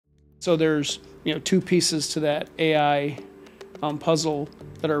So there's two pieces to that AI puzzle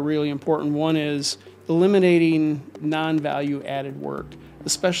that are really important. One is eliminating non-value added work,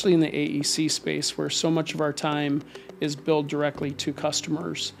 especially in the AEC space where so much of our time is billed directly to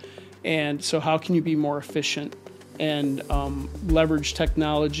customers. And so how can you be more efficient and leverage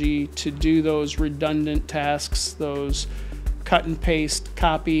technology to do those redundant tasks, those cut and paste,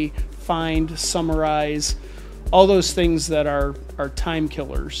 copy, find, summarize, all those things that are time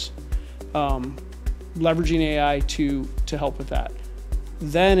killers. Leveraging AI to help with that.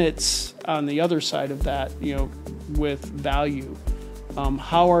 Then it's on the other side of that, with value.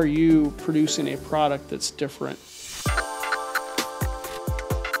 How are you producing a product that's different?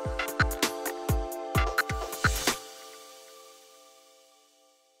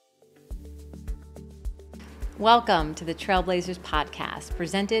 Welcome to the Trailblazers podcast,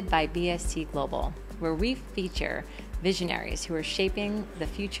 presented by BST Global, where we feature visionaries who are shaping the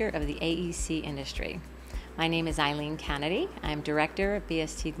future of the AEC industry. My name is Eileen Canady. I'm director of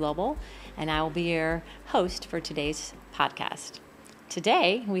BST Global, and I will be your host for today's podcast.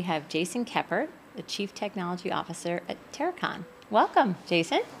 Today, we have Jason Kephart, the Chief Technology Officer at Terracon. Welcome,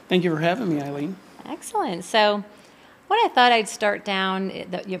 Jason. Thank you for having me, Eileen. Excellent. So, what I thought I'd start down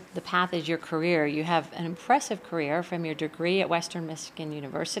the path is your career. You have an impressive career from your degree at Western Michigan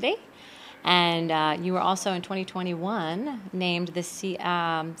University. And you were also in 2021 named the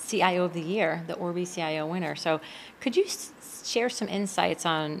CIO of the Year, the Orby CIO winner. So could you share some insights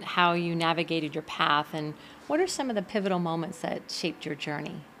on how you navigated your path and what are some of the pivotal moments that shaped your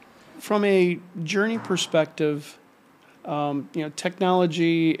journey? From a journey perspective,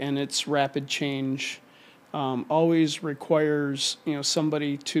 technology and its rapid change always requires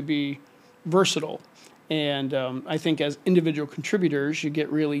somebody to be versatile. And I think as individual contributors, you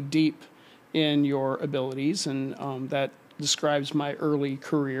get really deep in your abilities, and that describes my early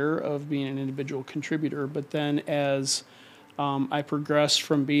career of being an individual contributor. But then as I progressed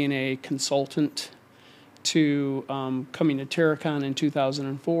from being a consultant to coming to Terracon in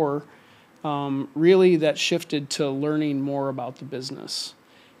 2004, really that shifted to learning more about the business.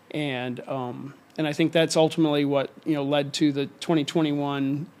 And I think that's ultimately what led to the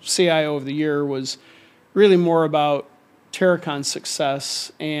 2021 CIO of the Year, was really more about Terracon's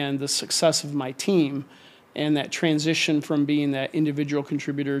success and the success of my team, and that transition from being that individual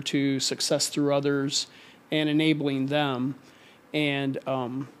contributor to success through others and enabling them, and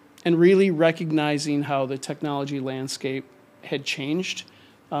really recognizing how the technology landscape had changed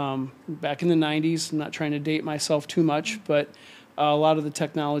back in the 90s. I'm not trying to date myself too much, but a lot of the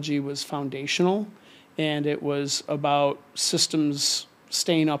technology was foundational, and it was about systems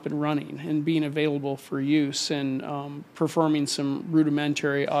staying up and running and being available for use, and performing some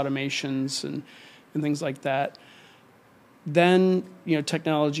rudimentary automations and things like that. Then,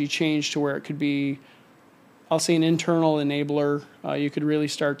 technology changed to where it could be, I'll say, an internal enabler. You could really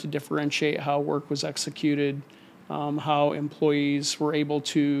start to differentiate how work was executed, how employees were able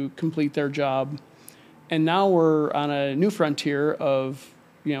to complete their job. And now we're on a new frontier of,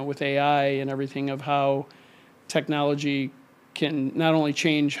 with AI and everything, of how technology can not only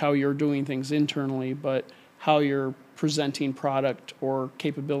change how you're doing things internally, but how you're presenting product or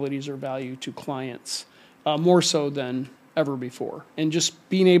capabilities or value to clients, more so than ever before. And just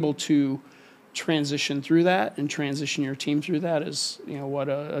being able to transition through that and transition your team through that is, what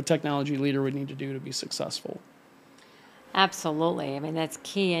a technology leader would need to do to be successful. Absolutely. I mean, that's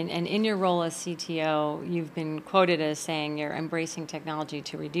key. And in your role as CTO, you've been quoted as saying you're embracing technology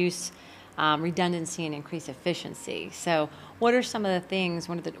to reduce redundancy and increase efficiency. So what are some of the things,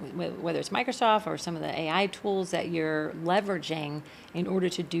 whether it's Microsoft or some of the AI tools that you're leveraging in order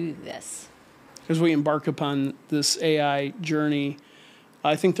to do this? As we embark upon this AI journey,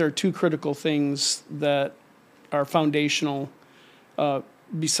 I think there are two critical things that are foundational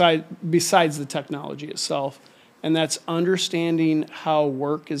besides the technology itself, and that's understanding how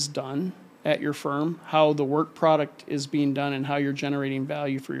work is done at your firm, how the work product is being done, and how you're generating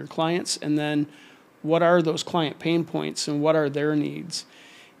value for your clients, and then what are those client pain points and what are their needs.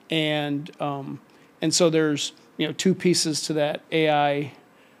 And so there's two pieces to that AI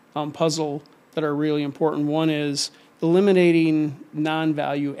puzzle that are really important. One is eliminating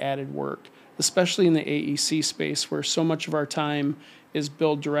non-value added work, especially in the AEC space where so much of our time is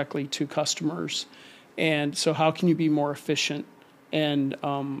billed directly to customers. And so how can you be more efficient and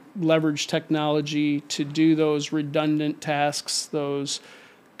leverage technology to do those redundant tasks, those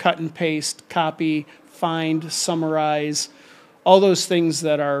cut and paste, copy, find, summarize, all those things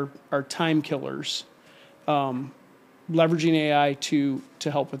that are time killers, leveraging AI to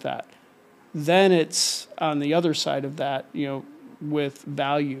help with that. Then it's on the other side of that, with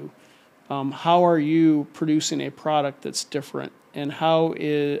value. how are you producing a product that's different, and how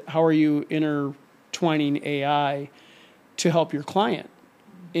are you intertwining AI to help your client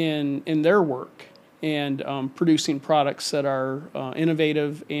in their work, and producing products that are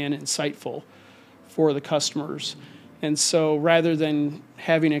innovative and insightful for the customers. And so rather than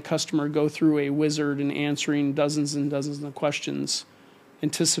having a customer go through a wizard and answering dozens and dozens of questions,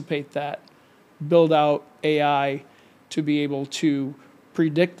 anticipate that, build out AI to be able to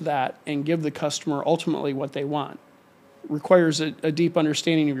predict that and give the customer ultimately what they want. Requires a deep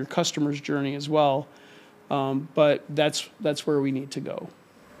understanding of your customer's journey as well, but that's where we need to go.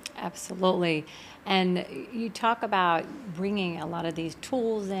 Absolutely. And you talk about bringing a lot of these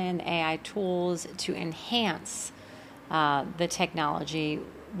tools in, AI tools, to enhance the technology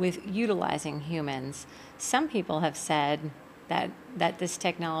with utilizing humans. Some people have said that this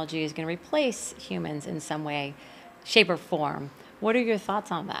technology is going to replace humans in some way, shape, or form. What are your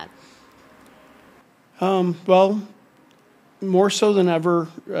thoughts on that? Well, more so than ever,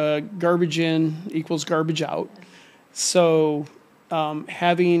 garbage in equals garbage out. So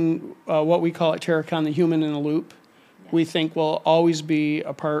having what we call at Terracon the human in the loop, we think will always be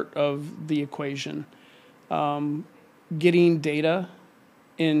a part of the equation. Getting data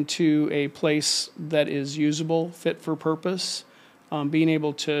into a place that is usable, fit for purpose, being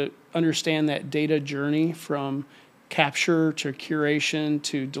able to understand that data journey from capture to curation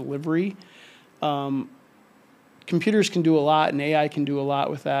to delivery. Computers can do a lot, and AI can do a lot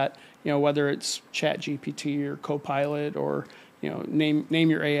with that. Whether it's ChatGPT or Copilot or name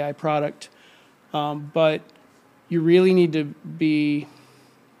your AI product, but you really need to be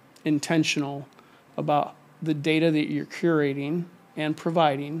intentional about the data that you're curating and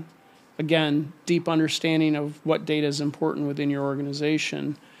providing. Again, deep understanding of what data is important within your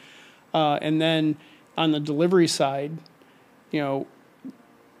organization. And then on the delivery side,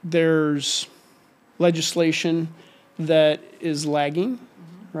 there's legislation that is lagging,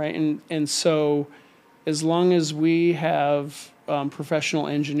 right? And so as long as we have professional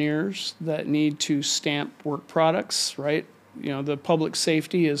engineers that need to stamp work products, right? The public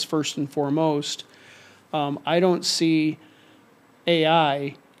safety is first and foremost. I don't see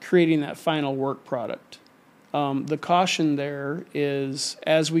AI creating that final work product. The caution there is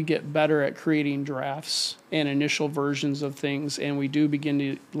as we get better at creating drafts and initial versions of things, and we do begin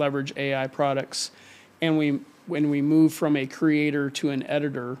to leverage AI products, and when we move from a creator to an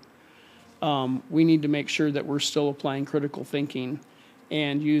editor, we need to make sure that we're still applying critical thinking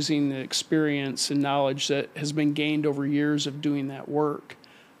and using the experience and knowledge that has been gained over years of doing that work,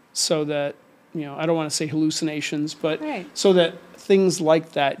 so that I don't want to say hallucinations, but right, so that things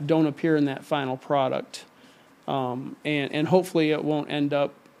like that don't appear in that final product. And hopefully it won't end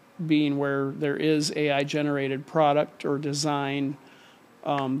up being where there is AI-generated product or design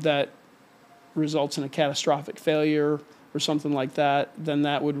that results in a catastrophic failure or something like that. Then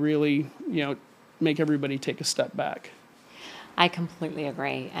that would really, make everybody take a step back. I completely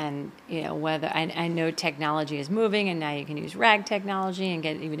agree. And, whether I know technology is moving, and now you can use RAG technology and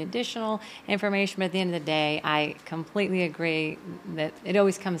get even additional information. But at the end of the day, I completely agree that it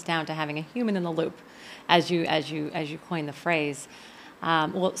always comes down to having a human in the loop, as you coined the phrase.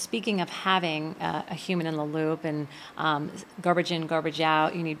 Well, speaking of having a human in the loop and garbage in, garbage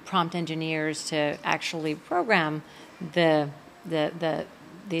out, you need prompt engineers to actually program the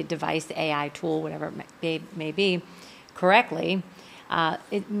device, the AI tool, whatever it may be, correctly.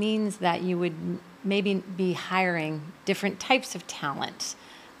 It means that you would maybe be hiring different types of talent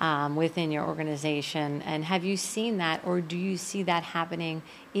within your organization. And have you seen that, or do you see that happening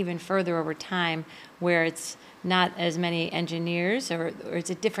even further over time, where it's not as many engineers, or it's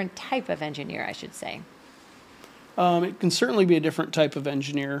a different type of engineer, I should say? It can certainly be a different type of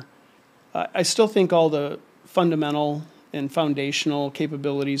engineer. I still think all the fundamental and foundational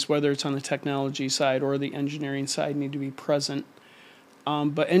capabilities, whether it's on the technology side or the engineering side, need to be present.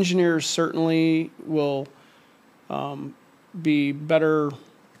 But engineers certainly will be better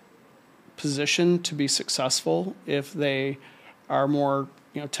positioned to be successful if they are more,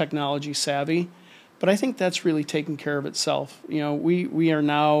 technology savvy. But I think that's really taken care of itself. We are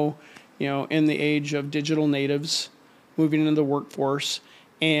now, in the age of digital natives, moving into the workforce,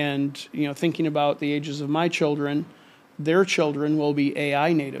 and thinking about the ages of my children. Their children will be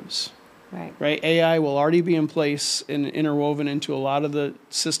AI natives. Right? AI will already be in place and interwoven into a lot of the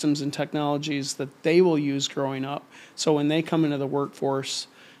systems and technologies that they will use growing up. So when they come into the workforce,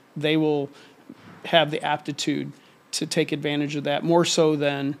 they will have the aptitude to take advantage of that more so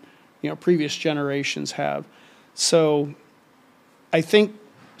than previous generations have. So I think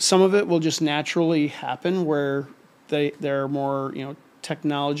some of it will just naturally happen where they're more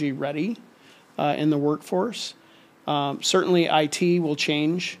technology ready in the workforce. Certainly IT will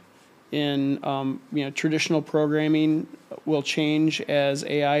change in, traditional programming will change as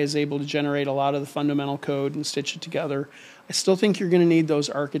AI is able to generate a lot of the fundamental code and stitch it together. I still think you're going to need those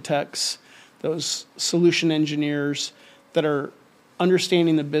architects, those solution engineers that are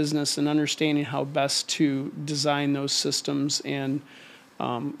understanding the business and understanding how best to design those systems and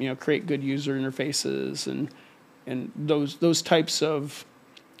create good user interfaces and those types of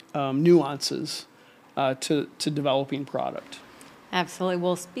nuances to developing product. Absolutely.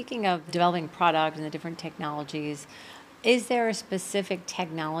 Well, speaking of developing product and the different technologies, is there a specific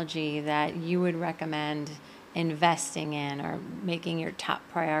technology that you would recommend investing in or making your top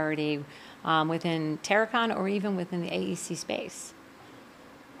priority within Terracon or even within the AEC space?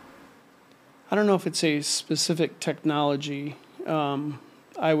 I don't know if it's a specific technology.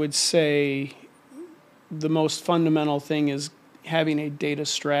 I would say the most fundamental thing is having a data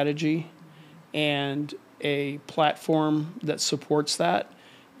strategy and a platform that supports that.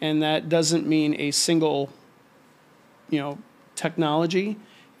 And that doesn't mean a single, technology.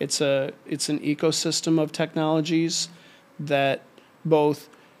 It's an ecosystem of technologies that both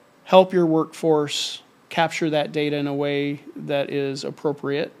help your workforce capture that data in a way that is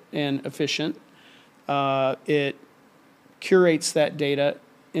appropriate and efficient. It curates that data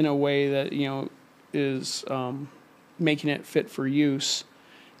in a way that is making it fit for use.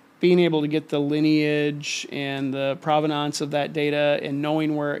 Being able to get the lineage and the provenance of that data and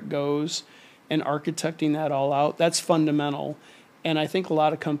knowing where it goes and architecting that all out, that's fundamental. And I think a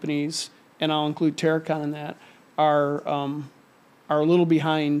lot of companies, and I'll include Terracon in that, are a little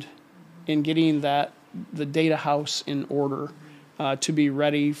behind in getting the data house in order to be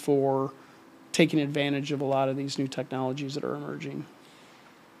ready for taking advantage of a lot of these new technologies that are emerging.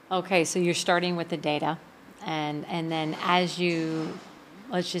 Okay, so you're starting with the data, and then as you,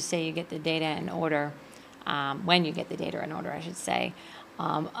 let's just say you get the data in order, when you get the data in order, I should say,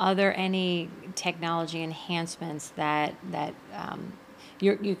 are there any technology enhancements that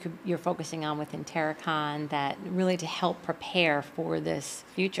you're focusing on within Terracon that really to help prepare for this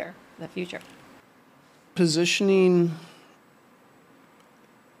future, the future? Positioning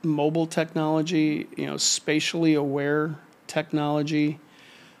mobile technology, spatially aware technology,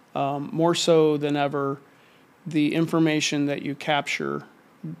 more so than ever, the information that you capture,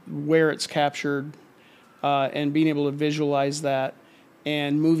 where it's captured, and being able to visualize that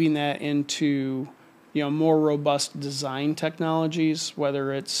and moving that into more robust design technologies,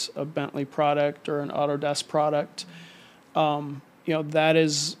 whether it's a Bentley product or an Autodesk product. That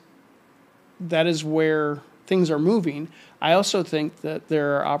is where things are moving. I also think that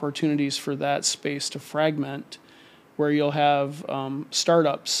there are opportunities for that space to fragment, where you'll have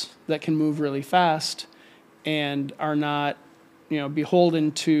startups that can move really fast and are not,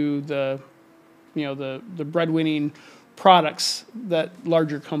 beholden to the breadwinning products that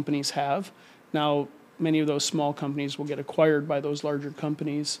larger companies have. Now, many of those small companies will get acquired by those larger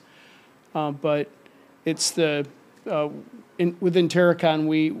companies, but it's within Terracon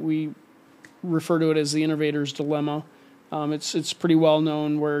we refer to it as the innovator's dilemma. It's pretty well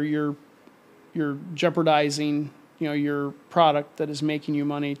known where you're jeopardizing your product that is making you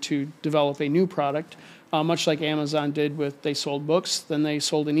money to develop a new product, much like Amazon did they sold books, then they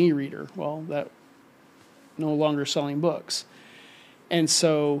sold an e-reader. Well, that no longer selling books. And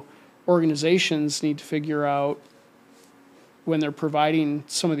so organizations need to figure out, when they're providing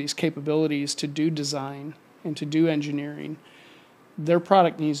some of these capabilities to do design and to do engineering, their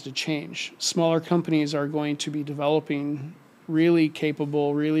product needs to change. Smaller companies are going to be developing really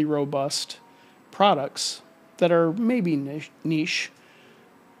capable, really robust products that are maybe niche,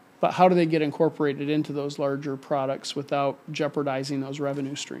 but how do they get incorporated into those larger products without jeopardizing those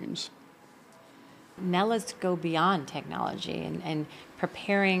revenue streams? Now let's go beyond technology and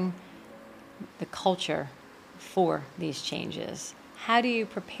preparing the culture for these changes. How do you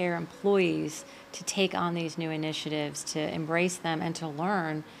prepare employees to take on these new initiatives, to embrace them and to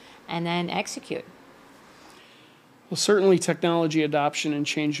learn and then execute? Well, certainly technology adoption and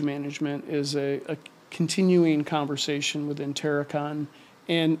change management is a continuing conversation within Terracon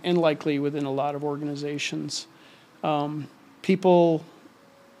and likely within a lot of organizations. People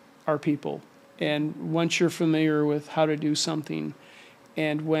are people. And once you're familiar with how to do something,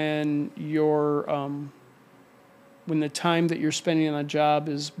 and when the time that you're spending on a job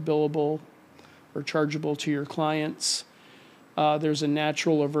is billable or chargeable to your clients, there's a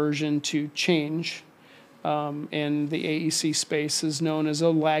natural aversion to change. And the AEC space is known as a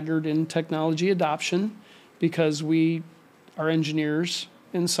laggard in technology adoption because we are engineers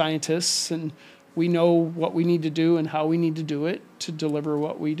and scientists, and We know what we need to do and how we need to do it to deliver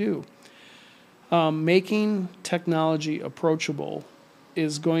what we do. Making technology approachable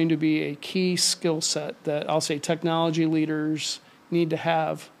is going to be a key skill set that I'll say technology leaders need to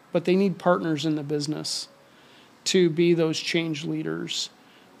have, but they need partners in the business to be those change leaders,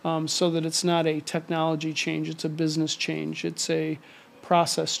 so that it's not a technology change, it's a business change, it's a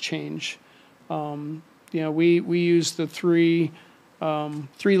process change. We use the three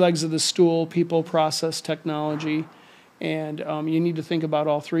legs of the stool: people, process, technology, and you need to think about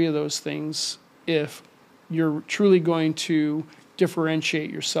all three of those things if you're truly going to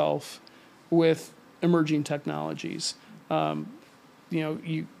differentiate yourself with emerging technologies.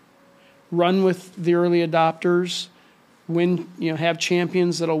 You run with the early adopters, have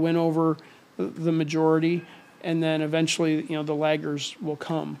champions that'll win over the majority, and then eventually, the laggers will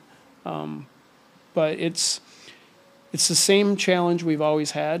come. But it's the same challenge we've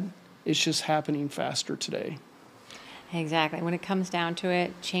always had. It's just happening faster today. Exactly. When it comes down to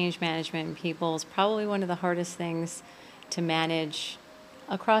it, change management in people is probably one of the hardest things to manage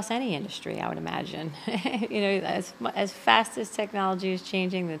across any industry, I would imagine. As fast as technology is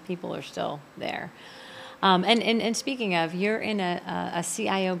changing, the people are still there. And speaking of, you're in a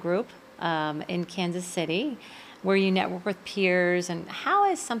CIO group in Kansas City where you network with peers. And how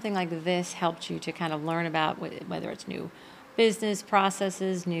has something like this helped you to kind of learn about whether it's new business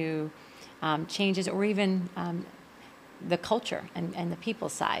processes, new changes, or even the culture and the people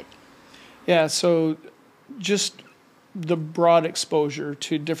side? Yeah, so just the broad exposure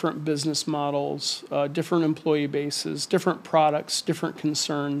to different business models, different employee bases, different products, different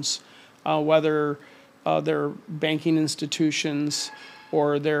concerns, whether they're banking institutions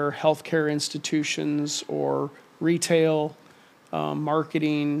or they're healthcare institutions or retail,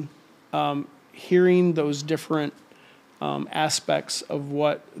 marketing, hearing those different aspects of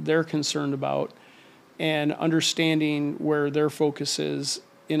what they're concerned about and understanding where their focus is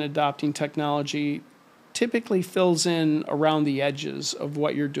in adopting technology typically fills in around the edges of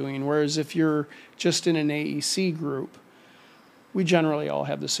what you're doing. Whereas if you're just in an AEC group, we generally all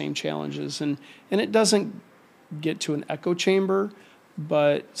have the same challenges. And it doesn't get to an echo chamber,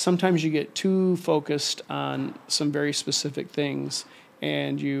 but sometimes you get too focused on some very specific things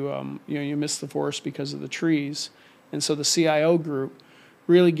and you miss the forest because of the trees. And so the CIO group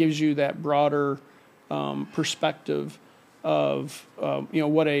really gives you that broader perspective of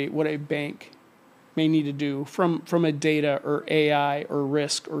what a bank may need to do from a data or AI or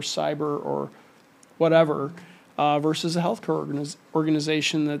risk or cyber or whatever, versus a healthcare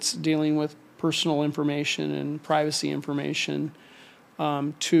organization that's dealing with personal information and privacy information,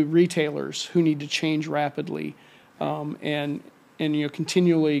 to retailers who need to change rapidly, and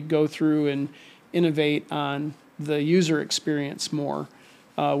continually go through and innovate on the user experience more.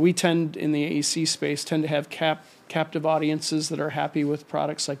 We tend, in the AEC space, to have captive audiences that are happy with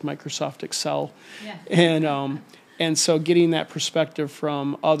products like Microsoft Excel. Yeah. And so getting that perspective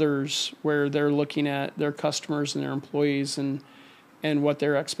from others where they're looking at their customers and their employees and what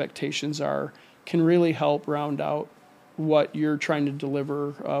their expectations are can really help round out what you're trying to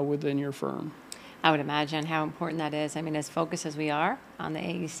deliver within your firm. I would imagine how important that is. I mean, as focused as we are on the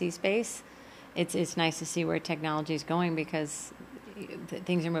AEC space, it's nice to see where technology is going because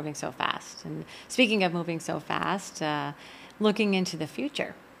things are moving so fast. And speaking of moving so fast, looking into the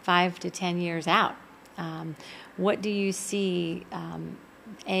future, 5 to 10 years out, what do you see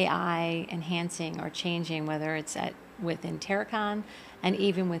AI enhancing or changing, whether it's within Terracon and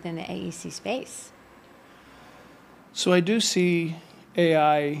even within the AEC space? So I do see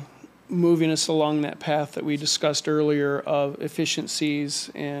AI moving us along that path that we discussed earlier of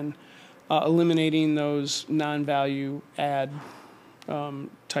efficiencies and eliminating those non-value add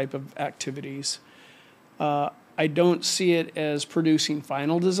type of activities. I don't see it as producing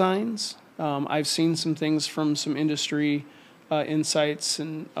final designs. I've seen some things from some industry insights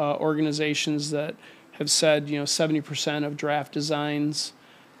and organizations that have said 70% of draft designs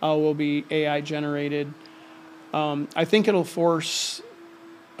will be AI generated. I think it'll force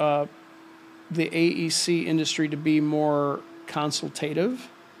the AEC industry to be more consultative.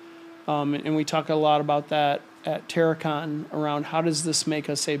 And we talk a lot about that at Terracon around how does this make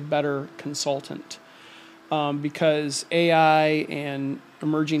us a better consultant? Because AI and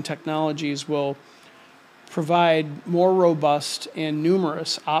emerging technologies will provide more robust and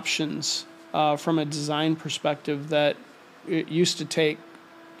numerous options from a design perspective that it used to take,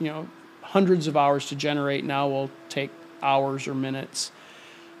 hundreds of hours to generate, now will take hours or minutes.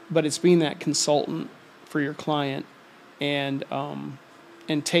 But it's being that consultant for your client and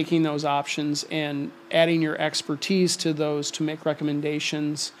taking those options and adding your expertise to those to make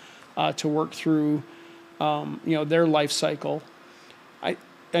recommendations to work through, their life cycle. I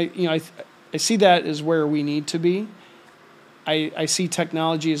see that as where we need to be. I see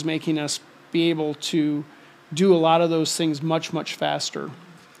technology as making us be able to do a lot of those things much, much faster.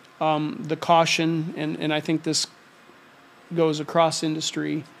 The caution, and I think this goes across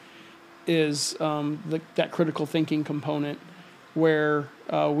industry, is that critical thinking component, where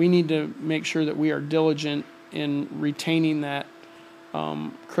we need to make sure that we are diligent in retaining that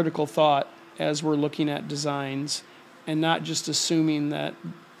critical thought as we're looking at designs, and not just assuming that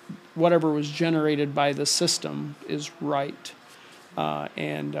whatever was generated by the system is right.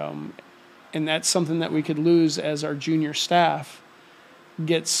 And that's something that we could lose as our junior staff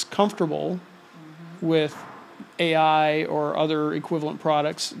gets comfortable with AI or other equivalent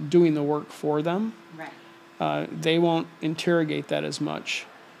products doing the work for them. Right. They won't interrogate that as much.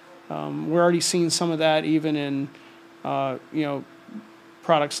 We're already seeing some of that even in,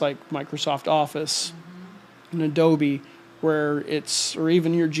 products like Microsoft Office and Adobe, or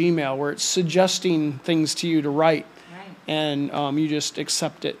even your Gmail, where it's suggesting things to you to write, and you just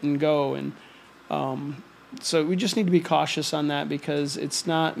accept it and go. And so we just need to be cautious on that, because it's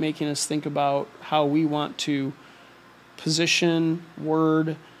not making us think about how we want to position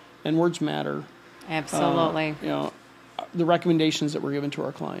word, and words matter. Absolutely. The recommendations that we're given to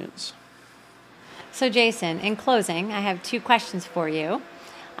our clients. So Jason, in closing, I have 2 questions for you.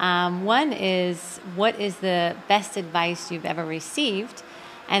 One is, what is the best advice you've ever received?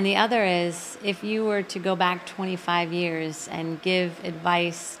 And the other is, if you were to go back 25 years and give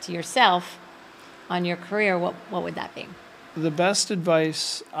advice to yourself on your career, what would that be? The best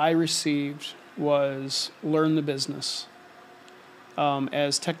advice I received was learn the business.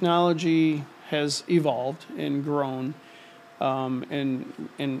 As technology has evolved and grown,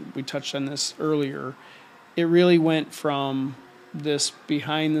 and we touched on this earlier, it really went from this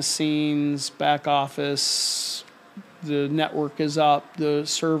behind the scenes, back office, the network is up, the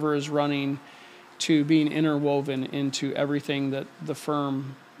server is running, to being interwoven into everything that the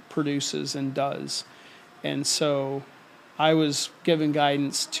firm produces and does. And so I was given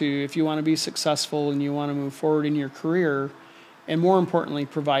guidance to, if you want to be successful and you want to move forward in your career, and more importantly,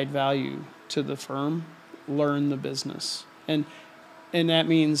 provide value to the firm, learn the business. And that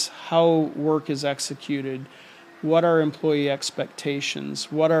means how work is executed, what are employee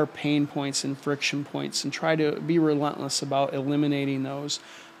expectations, what are pain points and friction points, and try to be relentless about eliminating those.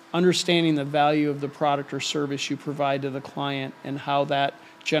 Understanding the value of the product or service you provide to the client and how that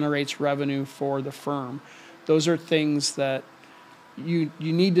generates revenue for the firm. Those are things that you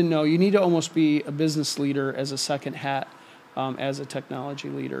need to know. You need to almost be a business leader as a second hat, as a technology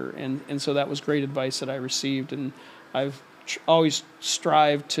leader. And so that was great advice that I received, and I've always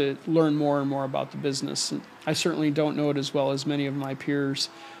strived to learn more and more about the business. And I certainly don't know it as well as many of my peers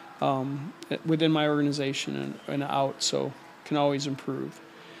within my organization and out, so can always improve.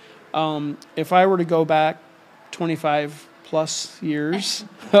 If I were to go back 25 plus years,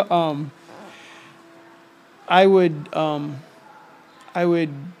 I would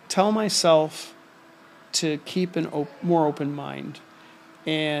tell myself to keep a more open mind,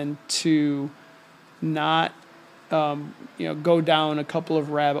 and to not go down a couple of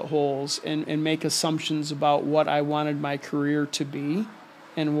rabbit holes and make assumptions about what I wanted my career to be,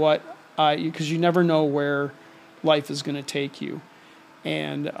 and because you never know where life is going to take you.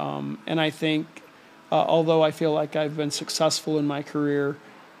 And I think, although I feel like I've been successful in my career,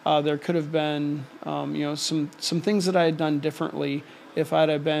 there could have been some things that I had done differently if I'd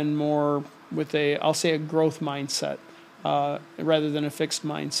have been more with a growth mindset rather than a fixed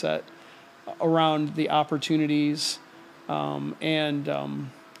mindset around the opportunities, and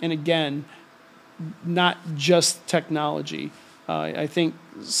again, not just technology. I think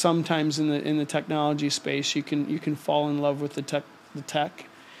sometimes in the technology space you can fall in love with the tech,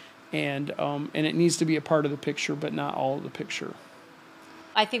 and it needs to be a part of the picture, but not all of the picture.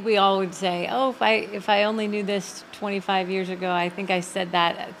 I think we all would say, oh, if I only knew this 25 years ago. I think I said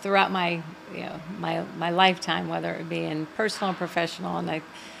that throughout my lifetime, whether it be in personal or professional, and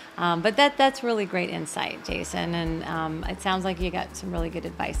but that's really great insight, Jason, and it sounds like you got some really good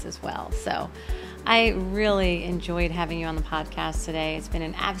advice as well. So I really enjoyed having you on the podcast today. It's been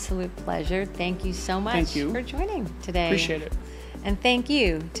an absolute pleasure. Thank you so much for joining today. Appreciate it. And thank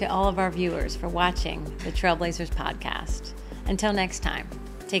you to all of our viewers for watching the Trailblazers podcast. Until next time,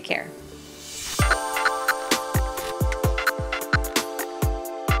 take care.